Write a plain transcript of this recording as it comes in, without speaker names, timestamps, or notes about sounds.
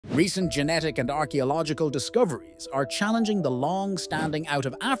Recent genetic and archaeological discoveries are challenging the long-standing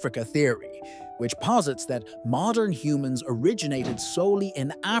out-of-Africa theory, which posits that modern humans originated solely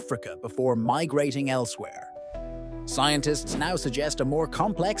in Africa before migrating elsewhere. Scientists now suggest a more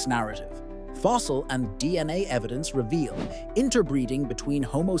complex narrative. Fossil and DNA evidence reveal interbreeding between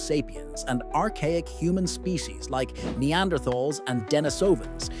Homo sapiens and archaic human species like Neanderthals and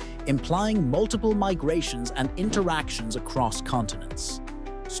Denisovans, implying multiple migrations and interactions across continents.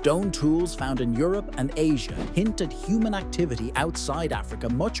 Stone tools found in Europe and Asia hint at human activity outside Africa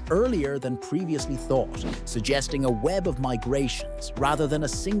much earlier than previously thought, suggesting a web of migrations rather than a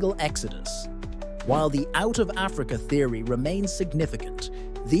single exodus. While the out-of-Africa theory remains significant,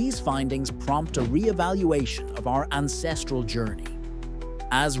 these findings prompt a re-evaluation of our ancestral journey.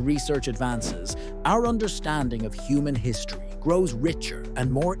 As research advances, our understanding of human history grows richer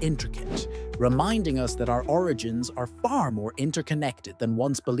and more intricate, reminding us that our origins are far more interconnected than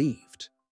once believed.